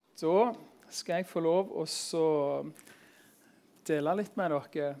Da skal jeg få lov å dele litt med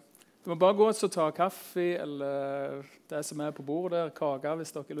dere. Du må bare gå og ta kaffe eller det som på bordet der, kake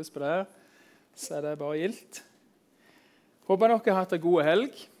hvis dere har lyst på det. Så det bare gildt. Håper dere har hatt en god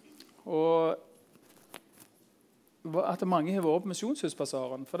helg. Og at mange har vært på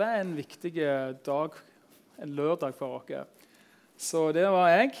Misjonshusbasaren, for det en viktig dag, en lørdag for dere. Så det var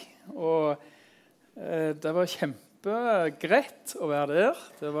jeg, og det var kjempegreit å være der.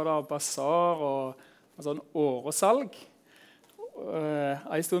 Det var da basar og sånn åresalg.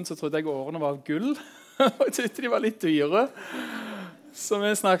 En stund så trodde jeg årene var av gull, og jeg syntes de var litt dyre. Så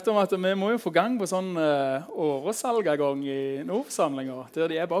vi snakket om at vi må jo få gang på sånn åresalg en gang i Nordforsamlinger, der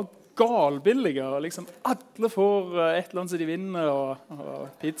de bare galbillige, og liksom alle får et eller annet som de vinner,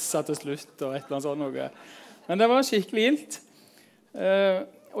 og pizza til slutt, og et eller annet sånt noe. Men det var skikkelig gildt.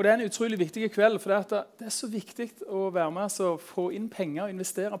 Og det en utrolig viktig kveld, for det så viktig å være med og få inn penger,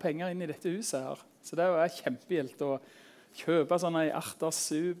 investere penger inn i dette huset her. Så det er kjempegildt å kjøpe sånne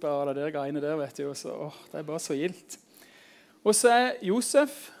ertersuper og det der greiene der, vet du. Så, det bare så gildt. Og så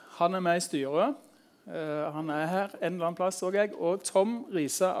Josef, han med i styret. Han her en eller annen plass, så jeg. Og Tom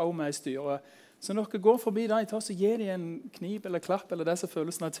Risa er også med i styret. Så når dere går forbi dem, så gir de en knip eller klapp eller det som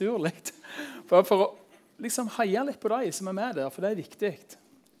føles naturlig. Bare for å liksom heie litt på dem som med der, for det viktig.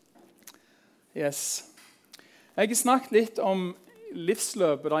 Yes. Jeg har snakket litt om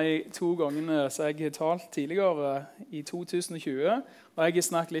livsløpet de 2 gangene som jeg har talt tidligere i 2020. Og jeg har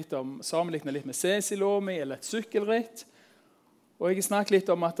snakket litt om sammenlignet litt med Cecilomi eller et sykkelritt. Og jeg har snakket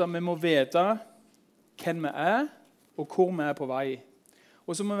litt om at vi må vite hvem vi og hvor vi på vei.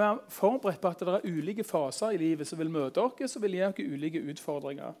 Og så må vi være forberedt på at det er ulike faser i livet som vil møte dere, som vil gi dere ulike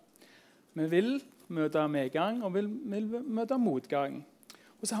utfordringer. Vi vil møte medgang og vil møte motgang.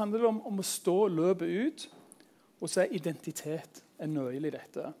 Og så handler det om å stå løpet ut, og så identitet nøyelig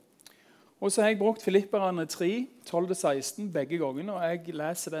dette. Og så har jeg brukt Filipperne 3, 12-16 begge gangene, og jeg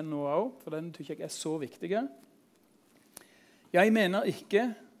leser den nå også, for den synes jeg så viktig. Jeg mener ikke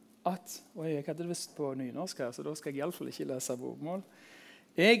at, jeg hadde det vist på nynorsk her, så da skal jeg i alle fall ikke lese bokmål.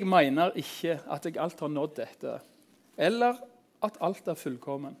 Jeg mener ikke at jeg alt har nådd dette, eller at alt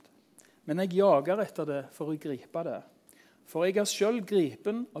fullkomment. Men jeg jager etter det for å gripe det. For jeg selv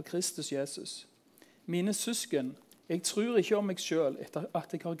gripen av Kristus Jesus. Mine søsken, jeg tror ikke om meg selv etter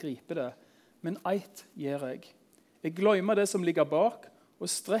at jeg har gripet det, men eit gjør jeg. Jeg glemmer det som ligger bak, og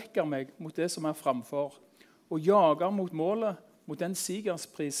strekker meg mot det som framfor, og jager mot målet, mot den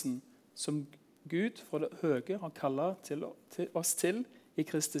sigersprisen som Gud fra det høye har kallet til oss til i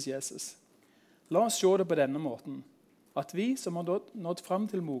Kristus Jesus. La oss se det på denne måten, at vi som har nådd fram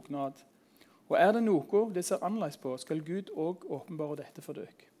til mognad, og det noe det ser annerledes på, skal Gud også åpenbare dette for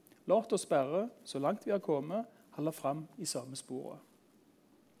dere. La oss bare, så langt vi har kommet, holde fram i samme sporet.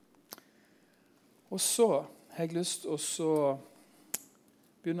 Og så har jeg lyst til å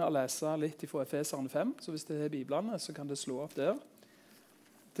begynne å lese litt fra Efeserne 5, så hvis det Biblene, så kan det slå opp der.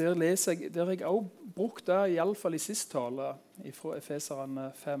 Der har jeg også brukt det, i alle fall i siste tale, fra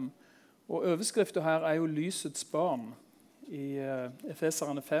Efeserne 5. Og overskriften her jo lysets barn, i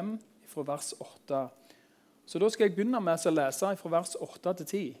Efeserne 5, fra vers 8. Så da skal jeg begynne med å lese fra vers 8 til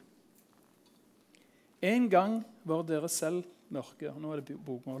 10. En gang var dere selv mørke. Nå det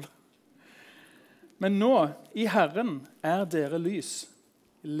bokmål. Men nå, i Herren, dere lys.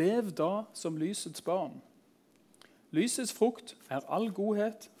 Lev da som lysets barn. Lysets frukt all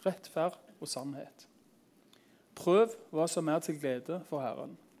godhet, rettferd og sannhet. Prøv hva som til glede for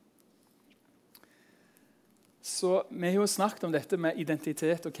Herren. Så vi har jo snakket om dette med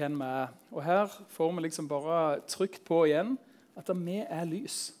identitet og hvem vi Og her får vi liksom bare trykt på igjen at vi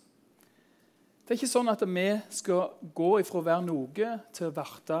lys. Det ikke sånn at vi skal gå ifra å være noe til å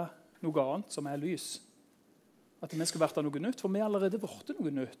være noe annet som lys. At vi skal være noe nytt, for vi allerede vært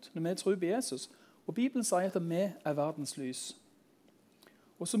noe nytt når vi tror på Jesus. Og Bibelen sier at vi verdens lys.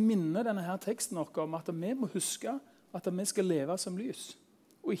 Og så minner denne her teksten oss om at vi må huske at vi skal leve som lys,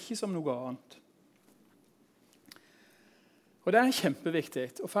 og ikke som noe annet. Og det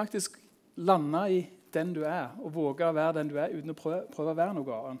kjempeviktig å faktisk lande i den du og våge å være den du uten å prøve å være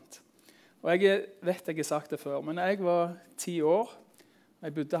noe annet. Og jeg vet jeg har sagt det før, men jeg var 10 år.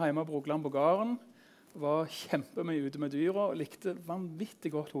 Jeg bodde hjemme på Brogland på gården, var kjempemye ute med dyra og likte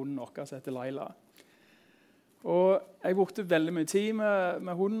vanvittig godt hunden vår som heter Leila. Og jeg brukte veldig mye tid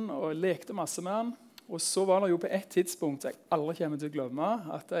med hunden og lekte masse med han. Og så var det jo på et tidspunkt jeg aldri kommer til å glemme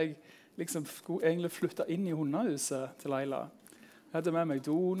at jeg liksom skulle egentlig flytte inn i hundehuset til Leila. Jeg hadde med meg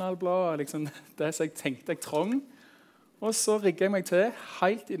Donald-blad, liksom det som jeg tenkte jeg trong. Og så rigget jeg meg til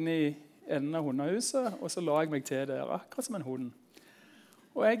helt inn i enden av hundehuset, og så la jeg meg til der, akkurat som en hund.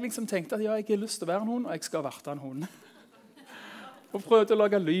 Og jeg liksom tenkte at ja, jeg har lyst til å være en hund, og jeg skal verte en hund. Og prøvde å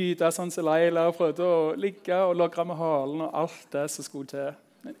lage lyd av sånn som Leila, og prøvde å ligge og lagre med halen og alt det som skulle til.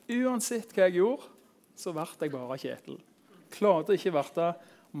 Men uansett hva jeg gjorde, så ble jeg bare Ketil. Klarte ikke å verte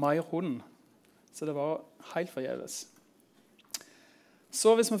mer hund. Så det var helt forgjeves.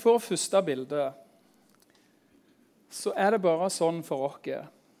 Så hvis vi får første bilde, så er det bare sånn for oss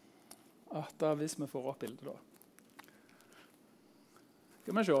at hvis vi får opp bildet da.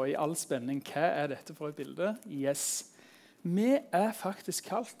 Skal vi se i all spenning, hva er dette for et bilde? Yes. Vi er faktisk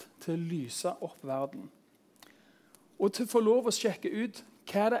kalt til å lyse opp verden. Og til å få lov å sjekke ut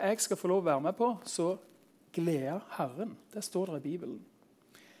hva det jeg skal få lov å være med på, så gleder Herren. Det står det i Bibelen.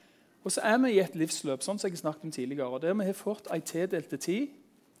 Og så er vi i et livsløp, sånn som jeg har snakket om tidligere, der vi har fått en tildelte tid,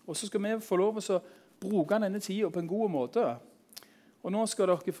 og så skal vi få lov å bruke denne tiden på en god måte. Og nå skal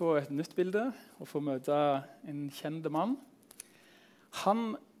dere få et nytt bilde, og få møte en kjent mann.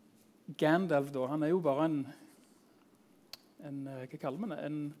 Han, Gandalf da, han er jo bare hva kaller man det?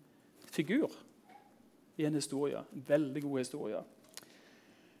 En figur i en historie. En veldig god historie.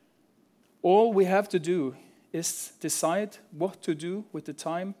 All we have to do is decide what to do with the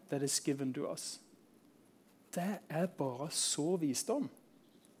time that is given to us. Det er bare så visdom.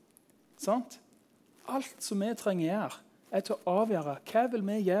 Sant? Alt som vi trenger gjøre, er til å avgjøre hva vil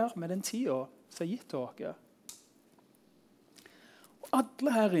vi gjøre med den tiden som er gitt til oss. Og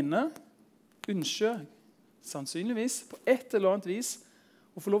alle her inne ønsker sannsynligvis på et eller annet vis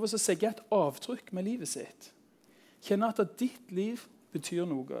å få lov til å sette et avtrykk med livet sitt. Kjenne at ditt liv betyr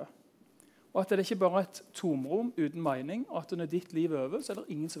noe. Og at det ikke bare er et tomrom uten mening, og at når ditt liv er over, så er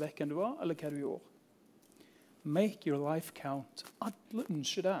det ingen som vet hvem du var, eller hva du gjorde. Make your life count. Alle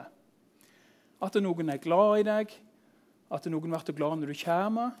ønsker det. At noen er glad i deg, at noen blir glad når du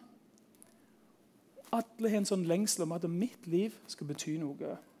kommer. Alle har en sånn lengsel om at mitt liv skal bety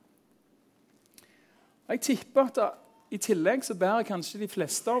noe. Jeg tipper at i tillegg så bærer kanskje de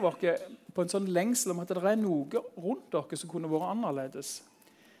fleste av dere på en sånn lengsel om at det er noe rundt dere som kunne vært annerledes.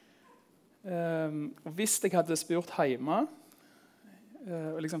 Og hvis jeg hadde spurt hjemme,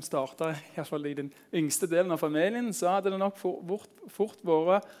 og liksom startet i hvert fall i den yngste delen av familien, så hadde det nok fort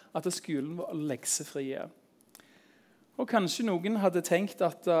vært at skolen var leksefrie. Og kanskje noen hadde tenkt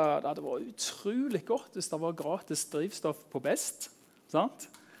at det hadde vært utrolig godt hvis det var gratis drivstoff på best. Sant?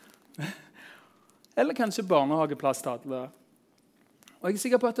 Eller kanskje barnehageplass til alle. Og jeg er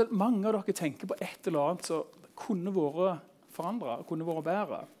sikker på at mange av dere tenker på et eller annet som kunne vært forandret, kunne vært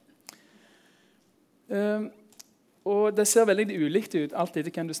bedre. Og det ser veldig ulikt ut alt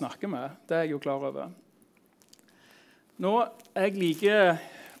etter hvem du snakker med. Det er jeg jo klar over. Nå jeg liker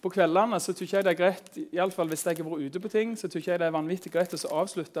på kveldene, så tror jeg det er greit, i alle fall hvis jeg har vært ute på ting, så tror jeg det er vanvittig greit å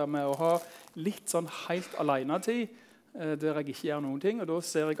avslutte med å ha litt sånn helt alene-tid, der jeg ikke gjør noen ting, og da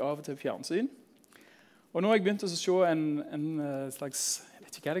ser jeg av og til fjernsyn. Og nå har jeg begynt å se en slags, jeg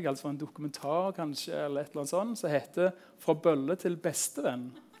vet ikke hva det er, altså en dokumentar kanskje, eller et eller annet sånt, som heter «Fra bølle til bestevenn».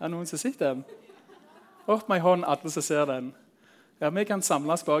 Er det noen som sitter den? Opp meg hånd, alle som ser den. Ja, vi kan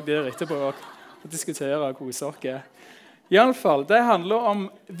samles bak der etterpå og diskutere og kose oss. I alle fall, det handler om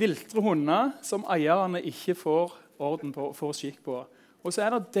viltre hunder som eierne ikke får orden på, får skikk på. Og så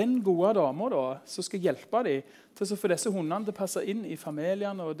er det den gode dama da, som skal hjelpe dem til å få disse hundene til å passe inn i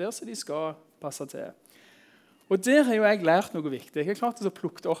familiene og der som de skal passe til. Og der har jo jeg lært noe viktig. Jeg har klart å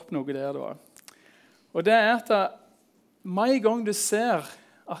plukke opp noe der da. Og det er at med en gang du ser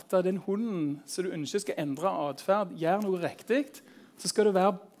at den hunden som du ønsker skal endre adferd, gjør noe riktig, så skal du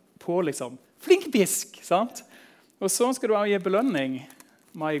være på liksom, flink pisk, sant? Og så skal du også gi belønning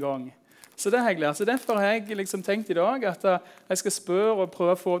med en gang. Så det har jeg lært. Så derfor har jeg liksom tenkt i dag at jeg skal spørre og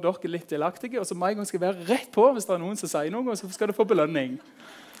prøve å få dere litt delaktige, og så med en gang skal jeg være rett på hvis det er noen som sier noe, og så skal du få belønning.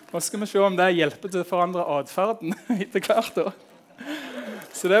 Og så skal vi se om det hjelper til å forandre adferden etter hvert da.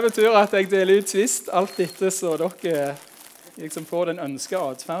 Så det betyr at jeg deler ut tvist alt etter så dere liksom får den ønskede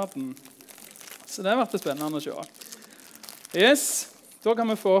adferden. Så det har vært spennende å se. Yes, da kan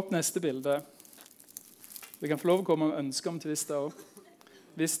vi få opp neste bilde. Vi kan få lov å komme med ønske om tvist også,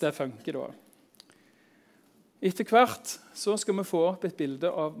 hvis det funker da. Etter hvert så skal vi få opp et bilde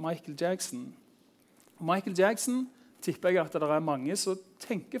av Michael Jackson. Michael Jackson tipper jeg at det er mange som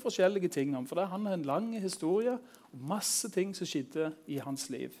tenker forskjellige ting om, for han har en lang historie og masse ting som skjedde i hans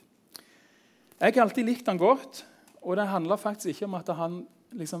liv. Jeg har alltid likt han godt, og det handler faktisk ikke om at han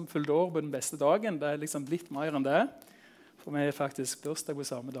liksom fylte år på den beste dagen. Det er liksom litt mer enn det, for vi er faktisk bursdag på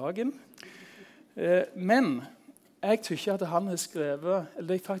samme dagen. Men jeg tror ikke at han har skrevet, eller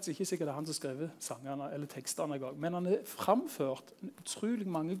det er faktisk ikke sikkert at han har skrevet sangene eller teksterne en gang, men han har framført utrolig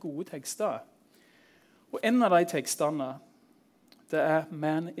mange gode tekster. Og en av de tekstene, det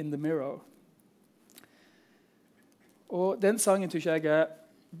Man in the Mirror. Og den sangen synes jeg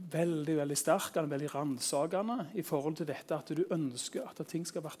veldig, veldig sterk, den veldig ransakende i forhold til dette at du ønsker at ting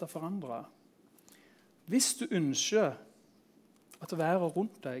skal være forandret. Hvis du ønsker at været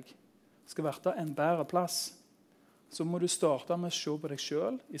rundt deg skal være en bedre plass, så må du starte med å se på deg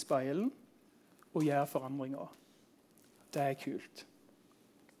selv i speilen og gjøre forandringer. Det kult.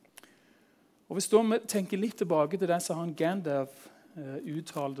 Og hvis vi tenker litt tilbake til det som han Gandalf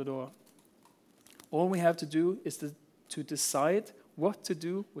uttalte da, all we have to do is to decide what to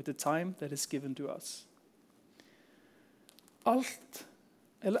do with the time that is given to us. Alt,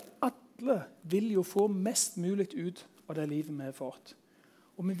 eller alle, vil jo få mest mulig ut av det livet vi har fått.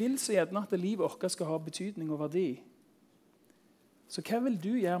 Og vi vil så gjerne at livet vårt skal ha betydning og verdi. Så hva vil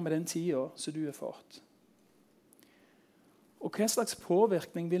du gjøre med den tiden som du har fått? Og hva slags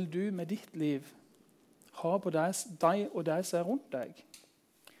påvirkning vil du med ditt liv ha på deg og deg som er rundt deg?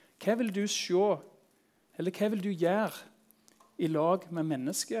 Hva vil du se, eller hva vil du gjøre i lag med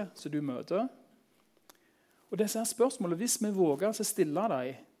mennesker som du møter? Og disse her spørsmålene, hvis vi våger å stille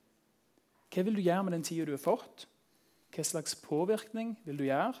deg, hva vil du gjøre med den tiden du har fått? Hva slags påvirkning vil du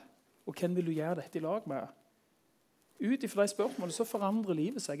gjøre? Og hvem vil du gjøre dette i lag med? Ut ifra de spørsmålene så forandrer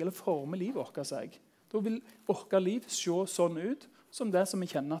livet seg, eller former livet vårt seg. Da vil vårt liv se sånn ut som det som vi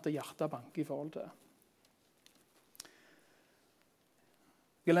kjenner at hjertet banker i forhold til.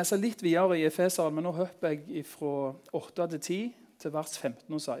 Jeg leser litt videre i Efeseren, men nå hopper jeg fra 8 til 10 til vers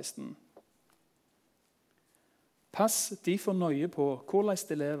 15 og 16. Pass derfor nøye på hvordan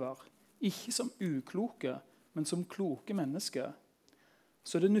de lever, ikke som ukloke, men som kloke mennesker.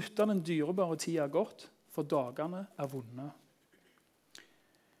 Så det nytter den dyrebare tida godt, for dagene er vonde.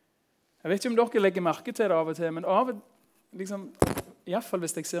 Jeg vet ikke om dere legger merke til det av og til, men liksom, i hvert fall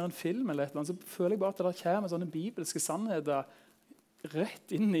hvis jeg ser en film, eller et eller annet, så føler jeg bare at det kommer sånne bibelske sannheter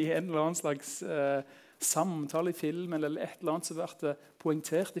rett inn i en eller annen slags samtale i filmen, eller et eller annet som blir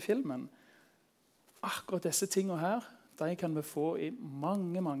poengtert i filmen. Akkurat disse tingene her, de kan vi få i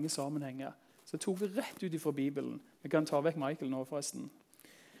mange, mange sammenhenger. Så tok vi rett ut fra Bibelen. Vi kan ta vekk Michael nå, forresten.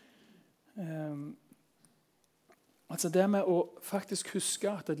 Altså det med å faktisk huske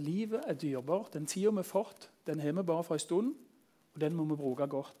at livet er dyrebart. Den tiden vi har fått, den har vi bare for en stund, og den må vi bruke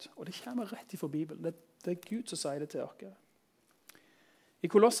godt. Og det kommer rett fra Bibelen. Det er Gud som sier det til dere. I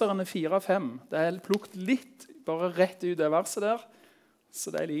Kolosserne 4-5, det er plukket litt bare rett ut det verset der,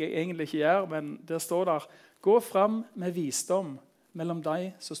 så det liker jeg egentlig ikke gjøre, men der står der, gå fram med visdom mellom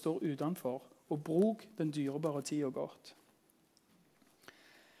de som står utenfor, og bruk den dyrebare tiden godt.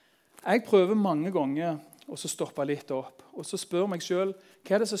 Jeg prøver mange ganger og så stopper jeg litt opp, og så spør meg selv,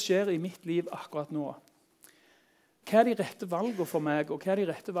 hva er det som skjer i mitt liv akkurat nå? Hva er de rette valgene for meg, og hva er de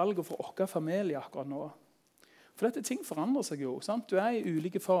rette valgene for vår familie akkurat nå? For dette ting forandrer seg jo, sant? Du er i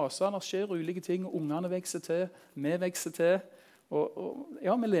ulike faser, det skjer ulike ting, og ungene vekser til, vi vekser til, og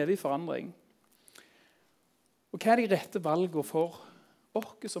ja, vi lever i forandring. Og hva er de rette valgene for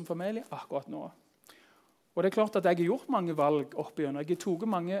oss som familie akkurat nå? Og det er klart at jeg har gjort mange valg opp igjen, jeg har tatt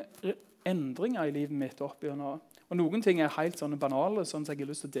mange endringer i livet mitt opp igjen. Og noen ting er helt sånne banale, sånn som jeg har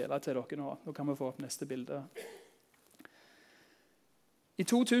lyst til å dele til dere nå. Nå kan vi få opp neste bilde. I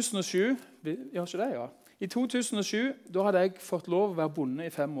 2007, gjør ikke det, ja? I 2007, da hadde jeg fått lov å være bonde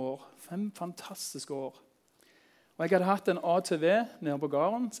i 5 år. 5 fantastiske år. Og jeg hadde hatt en ATV nede på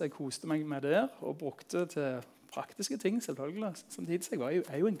gården, så jeg koste meg med der, og brukte til praktiske ting, selvfølgelig. Samtidig så jeg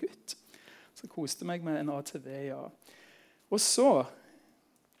er jo en gutt. Så jeg koste meg med en ATV, ja. Og så,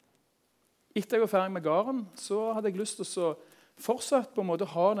 etter jeg var ferdig med gården, så hadde jeg lyst til å fortsette på en måte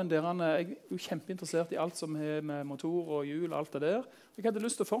å ha den der, jeg er jo kjempeinteressert i alt som er med motor og hjul og alt det der. Jeg hadde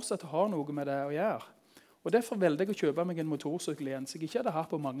lyst til å fortsette å ha noe med det å gjøre. Og derfor valgte jeg å kjøpe meg en motorsykkel igjen, som jeg ikke hadde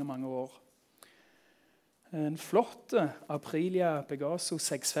hatt på mange, mange år. En flott Aprilia Pegaso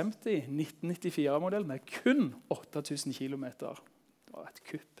 650, 1994-modell med kun 8000 kilometer. Det var et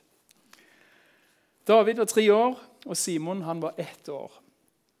kupp. David var 3 år, og Simon han var 1 år.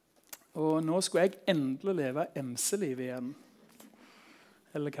 Og nå skulle jeg endelig leve MC-liv igjen.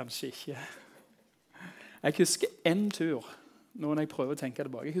 Eller kanskje ikke. Jeg husker en tur, når jeg prøver å tenke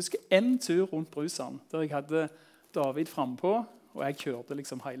tilbake. Jeg husker en tur rundt Brusan, der jeg hadde David frempå, og jeg kjørte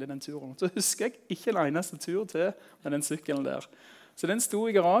liksom hele den turen. Så husker jeg ikke en eneste tur til med den sykkelen der. Så den sto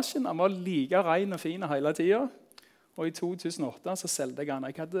i garasjen, den var like ren og fin hele tiden. Og i 2008 så solgte jeg den.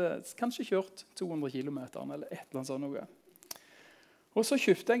 Jeg hadde kanskje kjørt 200 kilometer, eller et eller annet sånt noe. Og så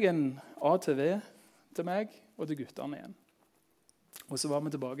kjøpte jeg en ATV til meg og til gutterne igjen. Og så var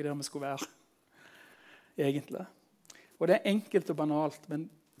vi tilbake der vi skulle være, egentlig. Og det er enkelt og banalt, men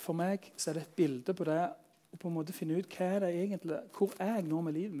for meg så er det et bilde på det og på en måte finne ut hva det egentlig, hvor jeg nå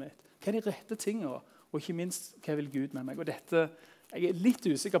med livet mitt. Hva de rette tingene, og ikke minst hva vil Gud med meg. Og dette, jeg litt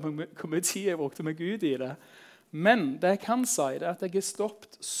usikker på hvor mye tid jeg brukte med Gud i det. Men det jeg kan si, det at jeg har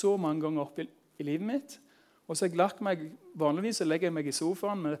stoppet så mange ganger opp i livet mitt, og så har jeg lagt meg, vanligvis så legger jeg meg i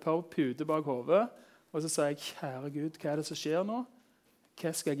sofaen med et par puter bak hodet, og så sier jeg, kjære Gud, hva det som skjer nå?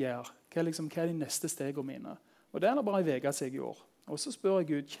 Hva skal jeg gjøre? Hva de neste stegene mine? Og det det bare en vega seg i år. Og så spør jeg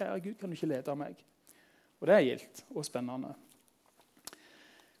Gud, kjære Gud, kan du ikke lede meg? Og det gildt og spennende.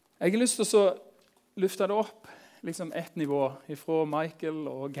 Jeg har lyst til å løfte det opp ett nivå fra Michael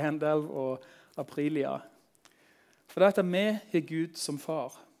og Gandalf og Aprilia. For det at vi har Gud som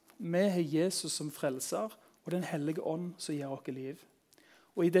far. Vi har Jesus som frelser og den hellige ånd som gir oss liv.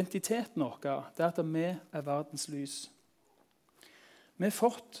 Og identiteten vår det at vi verdens lys. Vi har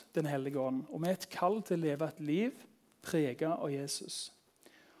fått den hellige ånd, og vi har et kall til å leve et liv preget av Jesus.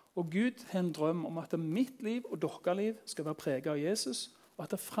 Og Gud har en drøm om at mitt liv og deres liv skal være preget av Jesus, og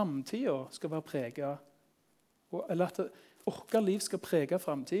at fremtiden skal være preget, eller at vårt liv skal prege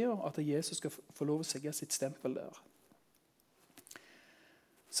fremtiden, og at Jesus skal få lov å sette sitt stempel der.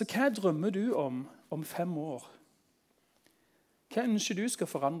 Så hva drømmer du om 5 år? Hva ønsker du skal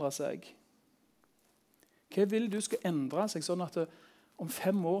forandre seg? Hva vil du skal endre seg, sånn at om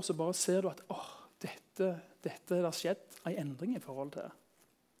 5 år så bare ser du at dette har skjedd en endring i forhold til.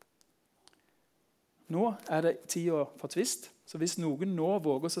 Nå det tiden for tvist, så hvis noen nå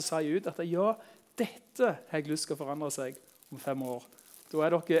våger å si ut at ja, dette har jeg lyst til å forandre seg om 5 år, da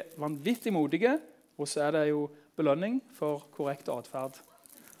dere vanvittig modige, og så det jo belønning for korrekt atferd.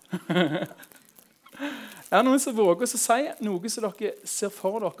 Noen som våger å si noe som dere ser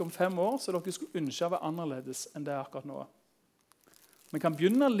for dere om 5 år, så dere skulle ønske å være annerledes enn det akkurat nå? Vi kan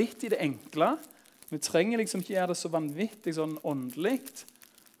begynne litt i det enkle. Vi trenger ikke gjøre det så vanvittig sånn åndelig.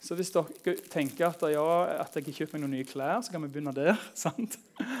 Så hvis dere tenker at jeg har kjøpt meg noen nye klær, så kan vi begynne der. Sant?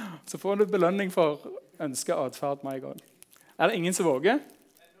 Så får du belønning for ønsket atferd med en gang. Det ingen som våger?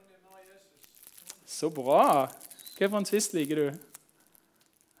 Så bra. Hva for en tvist liker du?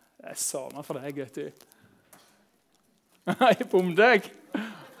 Det samme for deg, vet du. Nei, bom deg.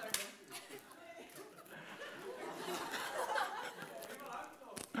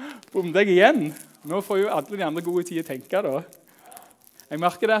 Bom deg igjen. Nå får jo alle de andre gode tider tenke da. Jeg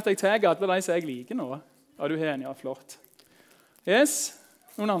merker det at jeg tar alle de som jeg liker nå. Ja, du har en, ja, flott. Yes,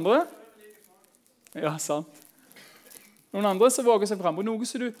 noen andre? Ja, sant. Noen andre som våger seg frem på noe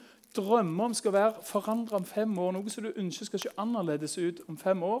som du drømmer om skal være forandret om 5 år, noe som du ønsker skal se annerledes ut om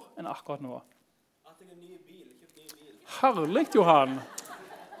 5 år enn akkurat nå. At jeg ny bil, kjøpt ny bil. Herlig, Johan.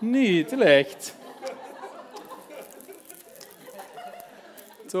 Nydelig.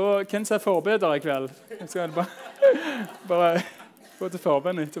 Så hvem som forbeder i kveld? Jeg skal bare gå til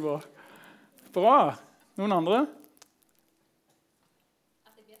forbønn etterpå. Bra. Noen andre?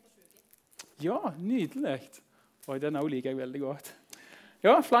 At jeg ber for syke. Ja, nydelig. Oi, den også liker jeg veldig godt.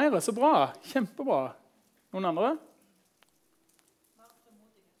 Ja, flere. Så bra. Kjempebra. Noen andre?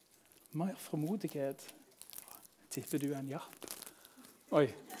 Mer fremodighet. Tipper du en japp? Oi.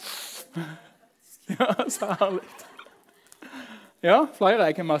 Ja, så herlig. Ja, flere.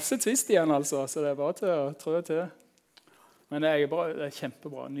 Jeg har masse tvist igjen, altså, så det bare til å trø til. Men det er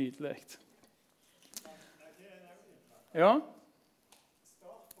kjempebra, nydelig. Ja?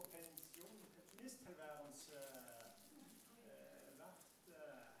 Start på pensjon, pensjonisttilværelse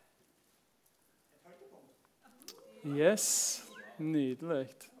et høydepunkt. Yes, nydelig.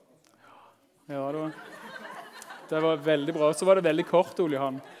 Ja, det var veldig bra. Så var det veldig kort, Ole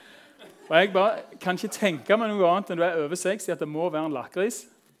Johan. Og jeg bare kan ikke tenke meg noe annet enn du over 60 at det må være en lakris.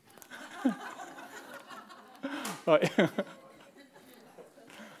 Oi.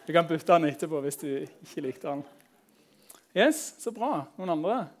 Du kan bytte den etterpå hvis du ikke likte den. Yes, så bra. Noen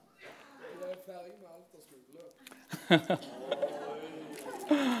andre? Jeg ferdig med alt og smugle.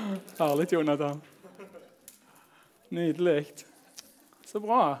 Herlig, Jonathan. Nydelig. Så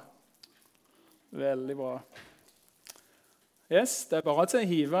bra. Veldig bra. Yes, det bare til å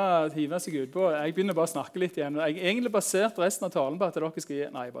hive seg ut på. Jeg begynner bare å snakke litt igjen. Jeg har egentlig basert resten av talen på at dere skal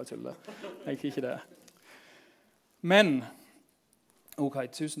gi... Nei, bare tuller. Jeg er ikke det. Men, ok,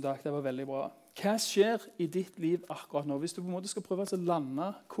 tusen takk, det var veldig bra. Hva skjer i ditt liv akkurat nå? Hvis du på en måte skal prøve å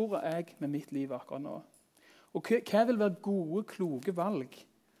lande, hvor er jeg med mitt liv akkurat nå? Og hva vil være gode, kloke valg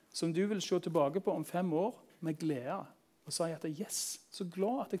som du vil se tilbake på om 5 år med glede? Og si at yes, så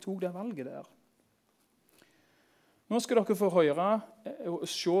glad at jeg tok det valget der. Nå skal dere få høre og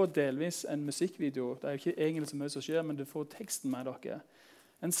se delvis en musikkvideo. Det er jo ikke egentlig så mye som skjer, men du får teksten med dere.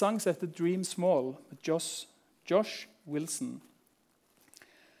 En sang som heter Dream Small med Josh Wilson.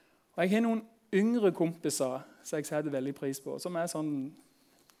 Og jeg har noen yngre kompiser som jeg setter veldig pris på, som er sånn,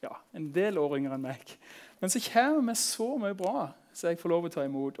 ja, en del år yngre enn meg. Men så kommer vi så mye bra som jeg får lov å ta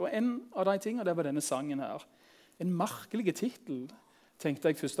imot. Og en av de tingene, det var denne sangen her. En merkelig titel, tenkte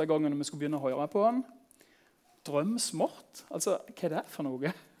jeg første gangen når vi skulle begynne å høre på den. Drøm smått. Altså, hva er det for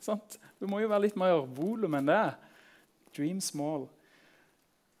noe? Sant? Det må jo være litt mer volum enn det. Dream small.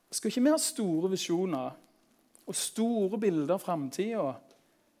 Skal ikke vi ha store visjoner og store bilder av fremtiden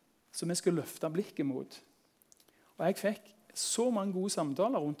som vi skal løfte blikket mot? Og jeg fikk så mange gode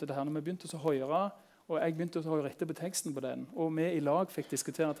samtaler rundt det her når vi begynte å høre, og jeg begynte å høre etter på teksten på den, og vi i lag fikk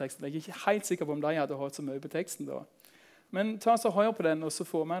diskutere teksten. Jeg er ikke helt sikker på om de hadde hørt så mye på teksten da. Men ta så hør på den, og så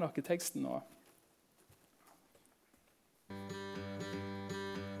får med dere teksten nå.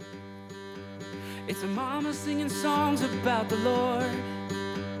 It's a mama singing songs about the Lord.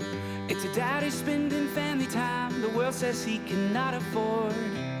 It's a daddy spending family time the world says he cannot afford.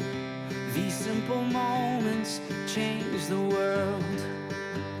 These simple moments change the world.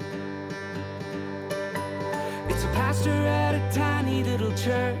 It's a pastor at a tiny little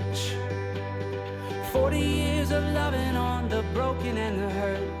church. 40 years of loving on the broken and the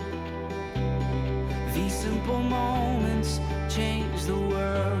hurt. These simple moments change the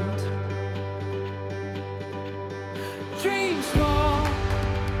world. Dream small,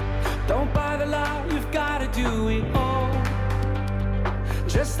 don't buy the lie, you've got to do it all.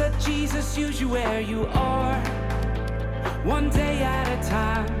 Just let Jesus use you where you are. One day at a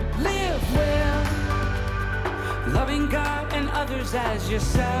time, live well, loving God and others as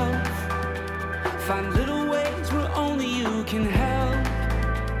yourself. Find little ways where only you can help.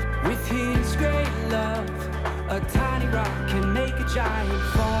 With His great love, a tiny rock can make a giant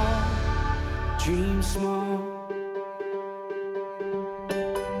fall. Dream small.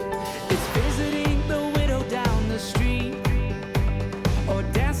 It's visiting the widow down the street, or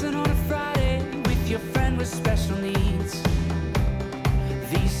dancing on a Friday with your friend with special needs.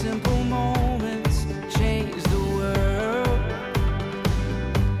 These simple moments change the world.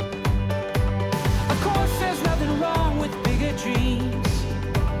 Of course there's nothing wrong with bigger dreams.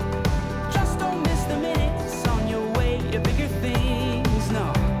 Just don't miss the minutes on your way to bigger things,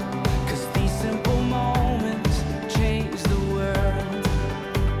 no. 'Cause these simple moments change the world.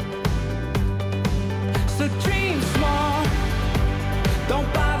 So dream small, don't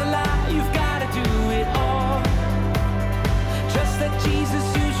buy the lie, you've got to do it all. Just let Jesus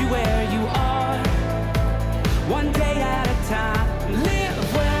use you where you are. One day at a time, live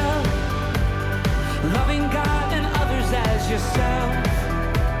well, loving God and others as yourself.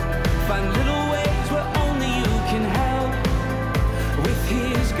 Find little ways where only you can help. With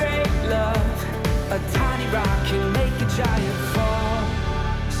His great love, a tiny rock can make a giant fall.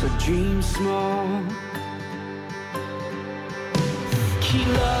 So dream small. Keep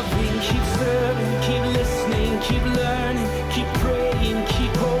loving, keep serving, keep listening, keep learning, keep praying,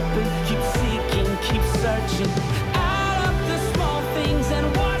 keep hoping, keep seeking, keep searching. Add up the small things and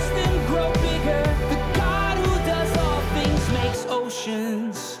watch them grow bigger. The God who does all things makes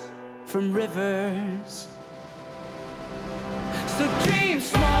oceans from rivers. So dream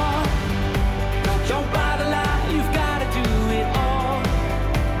small, don't buy the lie, you've got to do it all.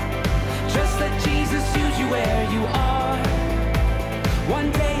 Just let Jesus use you where you are. One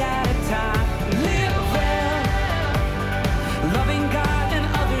day at a time, live well, loving God and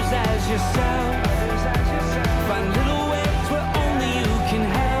others as yourself. Find little ways where only you can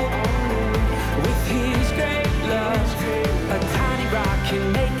help. With His great love, a tiny rock can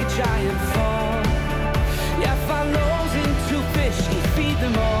make a giant fall. Yeah, 5 loaves and 2 fish, He feed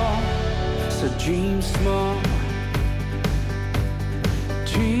them all. So dream small,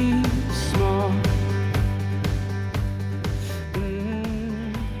 dream small.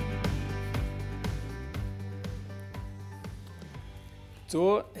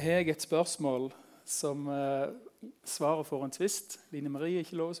 Da har jeg et spørsmål som svaret får en tvist. Line Marie er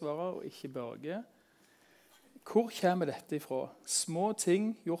ikke lov å svare, og ikke Børge. Hvor kommer dette ifra? Små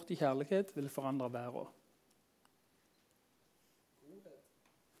ting gjort i kjærlighet vil forandre verden.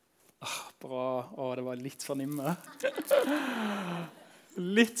 Bra. Det var litt fornimme.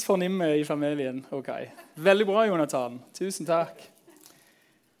 Litt fornimme i familien. Ok. Veldig bra, Jonathan. Tusen takk.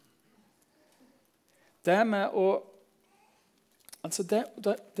 Det med å Altså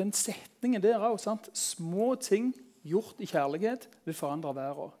den setningen der også, sant? Små ting gjort i kjærlighet vil forandre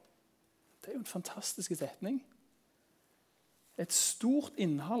verden. Det er jo en fantastisk setning. Et stort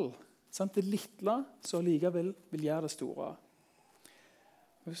innhold. Sant? Det lille som likevel vil gjøre det store.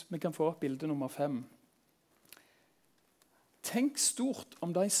 Hvis vi kan få opp bilde nummer 5. Tenk stort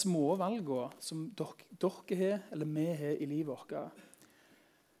om de små valgene som dere har, eller vi har i livet vårt.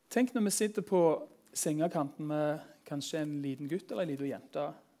 Tenk når vi sitter på sengekanten med kanskje en liten gutt eller en liten jente,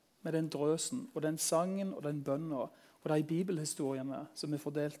 med den drøsen og den sangen og den bønnen og de bibelhistoriene som er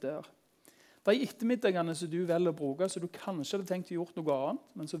fordelt der. De ettermiddagene som du velger å bruke, så du kanskje hadde tenkt å gjøre noe annet,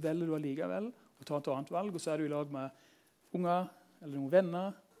 men så velger du allikevel å ta et annet valg, og så er du i lag med unger, eller noen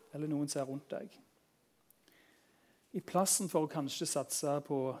venner, eller noen som er rundt deg. I plassen for å kanskje satse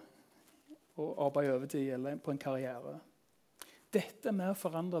på å arbeide overtid eller på en karriere. Dette er med å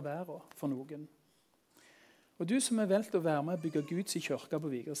forandre verden for noen. Og du som er valgt å være med å bygge Guds kirke på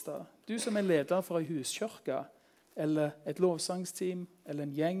Vigrestad, du som er leder for en huskirke, eller et lovsangsteam, eller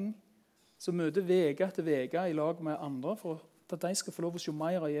en gjeng, som møter vege etter vege i lag med andre for at de skal få lov å se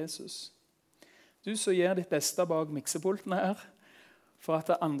mer av Jesus. Du som gjør ditt beste bak miksepulten her, for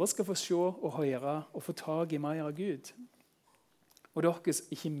at andre skal få se og høre og få tag i mer av Gud. Og dere,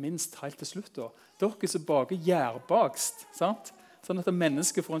 ikke minst helt til slutt, dere som baker gjærbakst, sant? Sånn at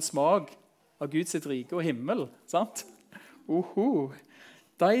mennesker får en smak av Guds rike og himmel. Sant?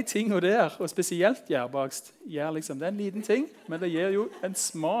 De tingene der, og spesielt gjærbakst, gjør liksom, det er en liten ting, men det gir jo en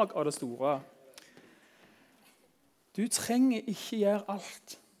smak av det store. Du trenger ikke gjøre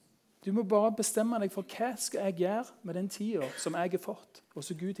alt. Du må bare bestemme deg for hva skal jeg gjøre med den tiden som jeg har fått, og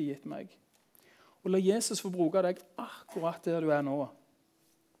som Gud har gitt meg. Og la Jesus få bruke deg akkurat der du er nå.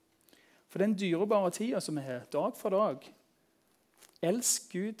 For den dyrebare tiden som vi har, dag for dag, elsk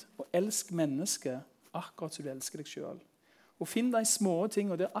Gud og elsk mennesket akkurat som du elsker deg selv. Og finn de små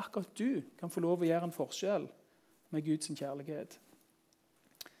tingene der akkurat du kan få lov å gjøre en forskjell med Guds kjærlighet.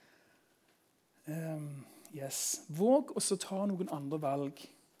 Våg også ta noen andre valg.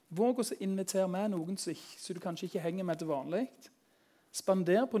 Våg også invitere med noen som du kanskje ikke henger med til vanlig.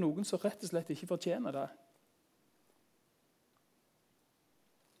 Spander på noen som rett og slett ikke fortjener det.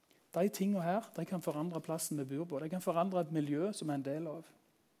 De tingene her, de kan forandre plassen vi bor på. De kan forandre et miljø som er en del av.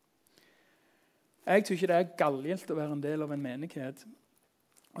 Jeg synes det er galljelt å være en del av en menighet.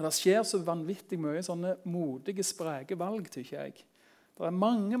 Og det skjer så vanvittig mye sånne modige, spreke valg, synes jeg. Det er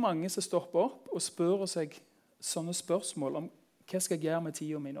mange som stopper opp og spør seg sånne spørsmål om hva skal jeg gjøre med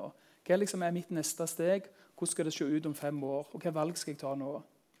tiden min nå? Hva liksom er mitt neste steg? Hvordan skal det se ut om 5 år? Og hva valg skal jeg ta nå?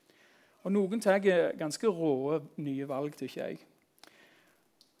 Og noen tar ganske råe nye valg, synes jeg.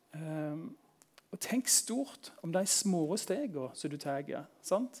 Og tenk stort om de små stegene som du tar.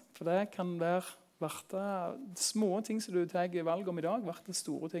 Sant? For det kan være små ting som du tar valg om i dag, blir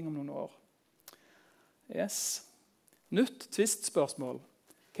store ting om noen år. Yes. Nytt tvistspørsmål.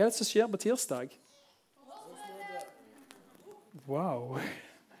 Hva er det som skjer på tirsdag? Wow.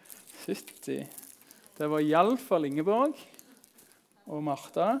 Fytti. Det var i alle fall Ingeborg og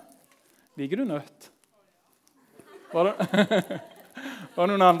Martha. Liker du nøtt? Var det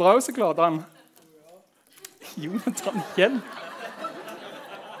noen andre også som klarte den? Jonathan igjen.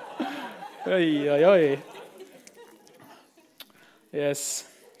 Oi. Yes.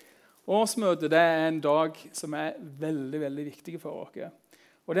 Årsmøtet det er en dag som er veldig, veldig viktig for oss.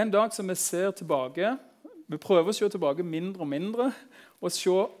 Og det er en dag som vi ser tilbake. Vi prøver å se tilbake mindre og mindre, og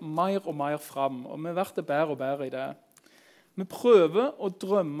se mer og mer fram. Og vi blir bedre og bedre i det. Vi prøver å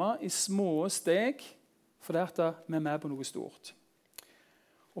drømme i små steg, for det at vi er med på noe stort.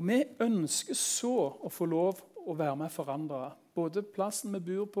 Og vi ønsker så å få lov å være med og forandre. Både plassen vi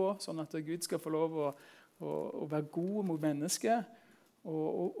bor på, sånn at Gud skal få lov å være god mot mennesker,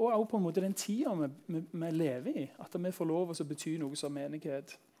 og også på en måte den tiden vi lever i, at vi får lov å bety noe som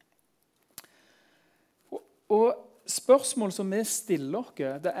menighet. Og spørsmål som vi stiller oss,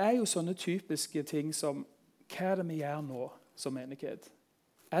 det er jo sånne typiske ting som hva er det vi gjør nå som menighet?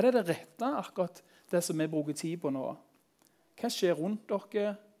 Er det rette akkurat det som vi bruker tid på nå? Hva skjer rundt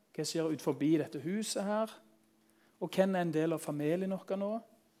dere? Hva skjer ut forbi dette huset her? Og hvem er en del av familien vår nå?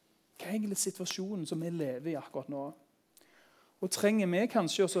 Hva er egentlig situasjonen som vi lever i akkurat nå? Og trenger vi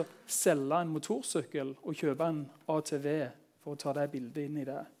kanskje også selge en motorsykkel og kjøpe en ATV for å ta det bildet inn i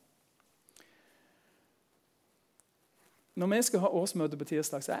det? Når vi skal ha årsmøte på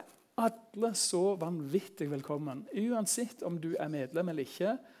tirsdag, så er alle så vanvittig velkommen. Uansett om du er medlem eller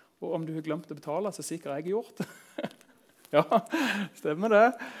ikke, og om du har glemt å betale, så sikkert jeg har gjort. Ja, stemmer det.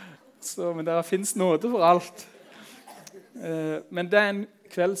 Men det finnes nåde for alt. Men det er en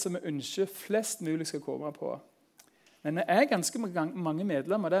kveld som vi ønsker flest mulig skal komme på. Men vi er ganske mange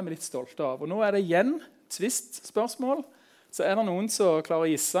medlemmer, det er vi litt stolte av. Og nå er det igjen tvistspørsmål. Så er det noen som klarer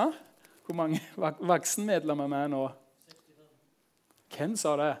å gisse hvor mange voksenmedlemmer vi er nå. Hvem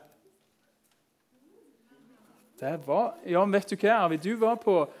sa det? Det var... Ja, vet du hva, Arvid? Du var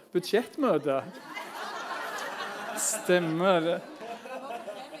på budsjettmøte. Stemmer det.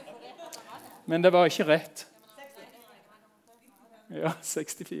 Men det var ikke rett. Ja,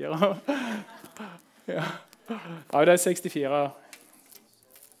 64. Ja, ja det er 64.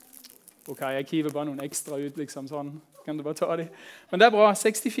 Ok, jeg kiver bare noen ekstra ut, liksom sånn. Kan du bare ta de? Men det er bra,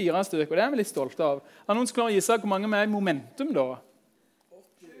 64 stykker, og det er vi litt stolte av. Er noen som klarer å gi seg hvor mange vi er i momentum da?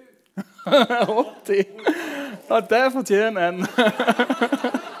 80. Ja, det fortjener en.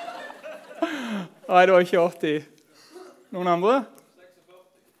 Nei, det var ikke 80. Noen andre?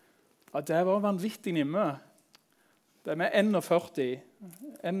 Ja, det var vanvittig nimme. Det er med 41.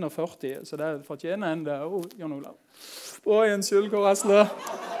 41, så det fortjener en der. Jan Olav. Oi, en skyld, hvor Asle.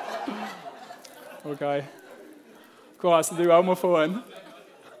 Ok. Hvor Asle, du også må få en.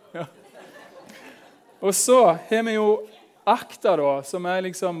 Ja. Og så har vi jo akta da, som er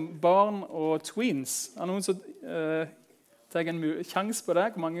liksom barn og tweens. Er noen som tar en sjanse på det?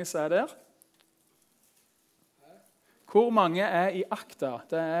 Hvor mange er der? Hvor mange er i akta?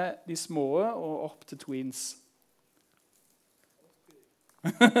 Det er de små og opp til tweens.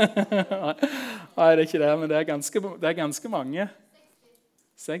 Nei, det er ikke det, men det er ganske mange.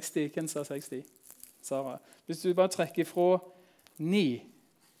 60. Hvem sa 60? Sara. Hvis du bare trekker fra 9.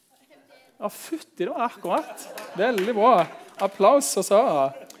 Ja, fytti, det var akkurat. Veldig bra. Applaus for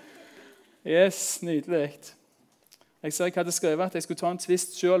Sara. Yes, nydelig. Jeg ser jeg hadde skrevet at jeg skulle ta en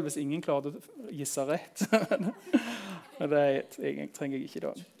twist selv hvis ingen klarte å gisse rett. Men det trenger jeg ikke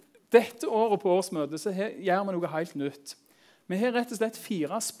da. Dette året på årsmøtet så gjør vi noe helt nytt. Vi har rett og slett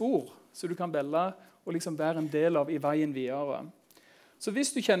 4 spor som du kan velge og liksom være en del av i veien videre. Så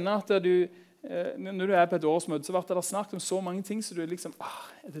hvis du kjenner at når du er på et årsmøte, så ble det snakket om så mange ting som du liksom,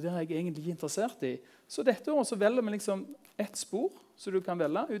 er det der jeg egentlig ikke er interessert i? Så dette året så velger vi liksom et spor som du kan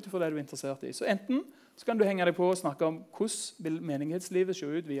velge utenfor det du er interessert i. Så enten så kan du henge deg på og snakke om hvordan vil menighetslivet se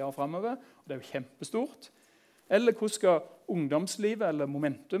ut videre fremover, og det er jo kjempestort. Eller hvordan skal ungdomslivet eller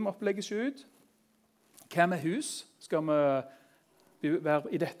momentum-opplegget se ut? Hva med hus? Skal vi være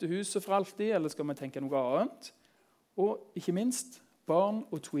i dette huset for alltid, eller skal vi tenke noe annet? Og ikke minst barn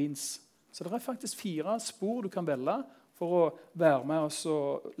og tweens. Så det er faktisk 4 spor du kan velge for å være med oss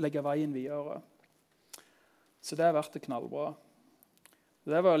og legge veien videre. Så det har vært knallbra.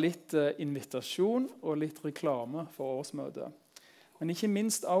 Det var litt invitasjon og litt reklame for årsmøtet. Men ikke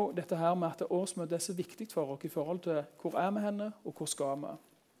minst også dette her med at årsmøtet er så viktig for oss i forhold til hvor er vi henne, og hvor skal vi.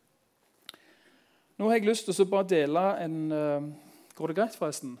 Nå har jeg lyst til å bare dele en... Går det greit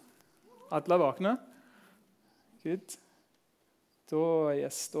forresten? Alle er vakne? Good. Da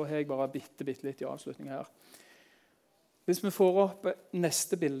har jeg bare bitte litt i avslutning her. Hvis vi får opp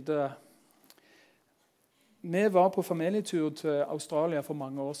neste bilde. Vi var på familietur til Australia for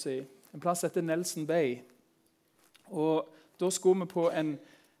mange år siden. En plass etter Nelson Bay. Og da skulle vi på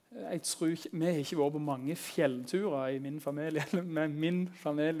vi har ikke vært på mange fjellturer i min familie, eller med min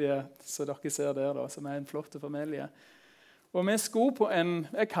familie, så dere ser der da, som er en flott familie. Og vi skulle på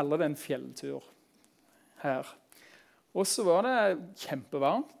jeg kaller det en fjelltur her. Og så var det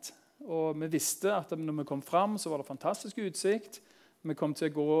kjempevarmt, og vi visste at når vi kom fram, så var det fantastisk utsikt. Vi kom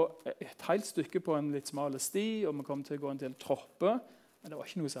til å gå et helt stykke på en litt smal sti, og vi kom til å gå en del tropper. Men det var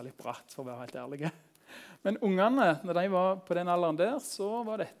ikke noe særlig bratt, for å være helt ærlig. Men ungene, når de var på den alderen der, så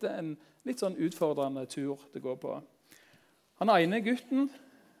var dette en litt sånn utfordrende tur til å gå på. Han ene gutten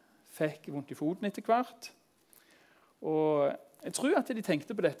fikk vondt i foten etter hvert. Og jeg tror at de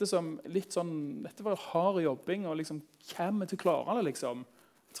tenkte på dette som litt sånn, dette var hard jobbing, og liksom, hvem er til å klare det, liksom?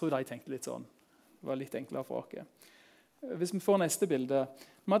 Jeg tror de tenkte litt sånn. Det var litt enklere for oss. Hvis vi får neste bilde.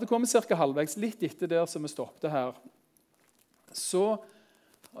 Vi hadde kommet cirka halvveis, litt etter der som vi stoppte her. Så,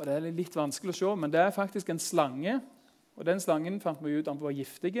 og det er litt vanskelig å se, men det er faktisk en slange. Og den slangen fant vi ut at han var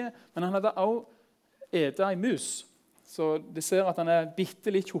giftige, men han hadde også etet en mus. Så de ser at han er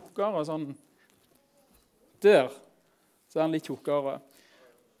bitte litt tjukkere, sånn der. Så er han litt tjukkere.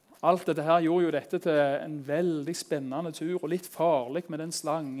 Alt dette her gjorde jo dette til en veldig spennende tur, og litt farlig med den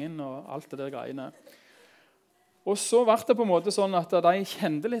slangen og alt det der greiene. Og så var det på en måte sånn at de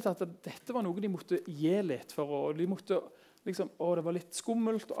kjente litt at dette var noe de måtte gi litt for, og de måtte liksom, det var litt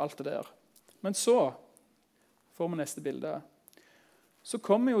skummelt og alt det der. Men så får vi neste bilde. Så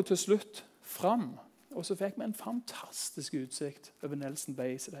kom vi jo til slutt fram, og så fikk vi en fantastisk utsikt over Nelson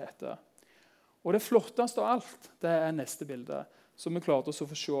Bay, som det heter. Og det flotteste av alt, det er neste bilde, som vi klarte oss å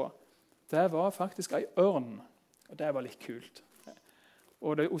få se. Det var faktisk en ørn, og det var litt kult.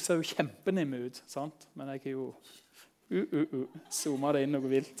 Og det ser jo kjempenimme ut, sant? Men jeg har jo zoomet det inn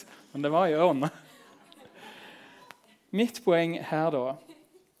noe vilt. Men det var en ørn. Mitt poeng her da,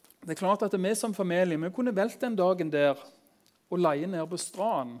 det er klart at vi som familie, vi kunne velte den dagen der og leie ned på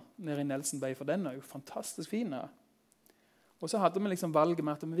stranden nede i Nelson Bay, for den er jo fantastisk fin. Og så hadde vi liksom valget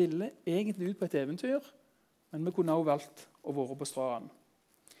med at vi ville egentlig ut på et eventyr, Men vi kunne også valgt å være på stranden.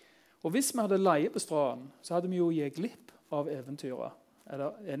 Og hvis vi hadde leie på stranden, så hadde vi jo gitt glipp av eventyret. Er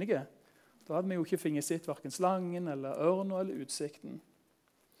dere enige? Da hadde vi jo ikke finnet sitt hverken slangen eller ørnen eller utsikten.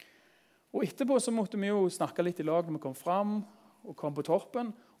 Og etterpå så måtte vi jo snakke litt i lag når vi kom fram og kom på toppen,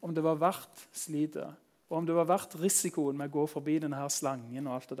 om det var verdt slitet, og om det var verdt risikoen med å gå forbi denne her slangen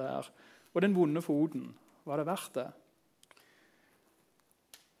og alt det der. Og den vonde foten, var det verdt det?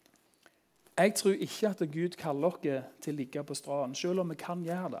 Jeg tror ikke at Gud kaller oss til å ligge på stranden, selv om vi kan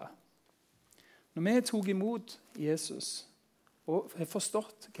gjøre det. Når vi tok imot Jesus og har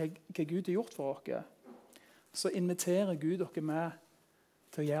forstått hva Gud har gjort for oss, så inviterer Gud oss med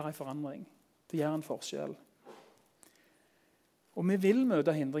til å gjøre en forandring, til å gjøre en forskjell. Og vi vil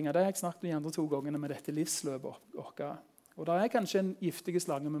møte hindringer. Det har jeg snakket om de andre 2 gangene med dette livsløpet vårt. Og det er kanskje en giftig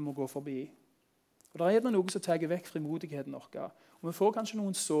slange vi må gå forbi. Og det er noe som tar vekk frimodigheten vår. Og vi får kanskje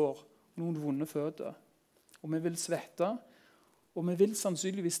noen sår, noen vonde føtter. Og vi vil svette, og vi vil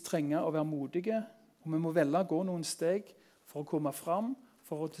sannsynligvis trenge å være modige. Og vi må velge å gå noen steg for å komme fram,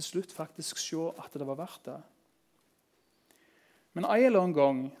 for å til slutt faktisk se at det var verdt det. Men en eller annen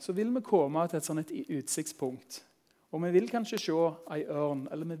gang så vil vi komme til et utsiktspunkt. Og vi vil kanskje se en ørn,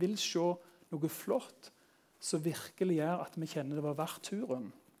 eller vi vil se noe flott som virkelig gjør at vi kjenner det var verdt turen.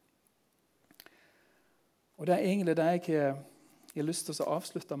 Og det er egentlig det jeg har lyst til å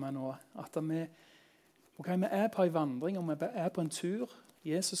avslutte med nå. At vi er på en vandring, og vi er på en tur.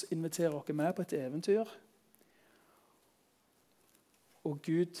 Jesus inviterer oss med på et eventyr. Og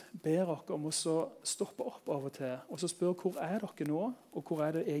Gud ber oss om å stoppe opp av og til og så spørre hvor er dere nå, og hvor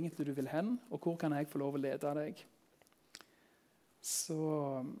er det egentlig du vil hen, og hvor kan jeg få lov å lede deg. Så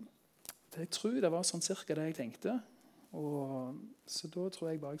jeg tror det var sånn cirka det jeg tenkte. Så da tror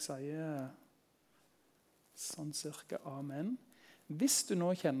jeg bare jeg sier sånn cirka amen. Hvis du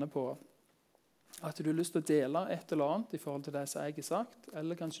nå kjenner på at du har lyst til å dele et eller annet i forhold til det som jeg har sagt,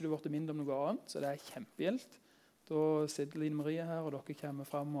 eller kanskje du har vært mindre om noe annet, så det er kjempehjelp. Da sitter Line Marie her, og dere kommer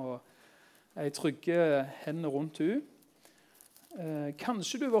frem og jeg trygger hendene rundt hun.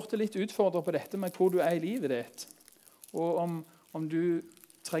 Kanskje du har vært litt utfordret på dette med hvor du er i livet ditt, og om du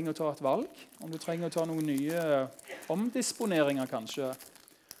trenger å ta et valg, om du trenger å ta noen nye omdisponeringer kanskje.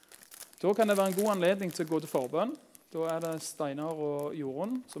 Da kan det være en god anledning til å gå til forbønn. Da er det Steinar og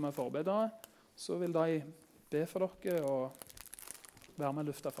Jorunn som er forbedere. Så vil de be for dere og være med å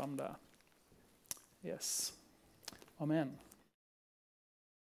løfte frem det. Yes. Amen.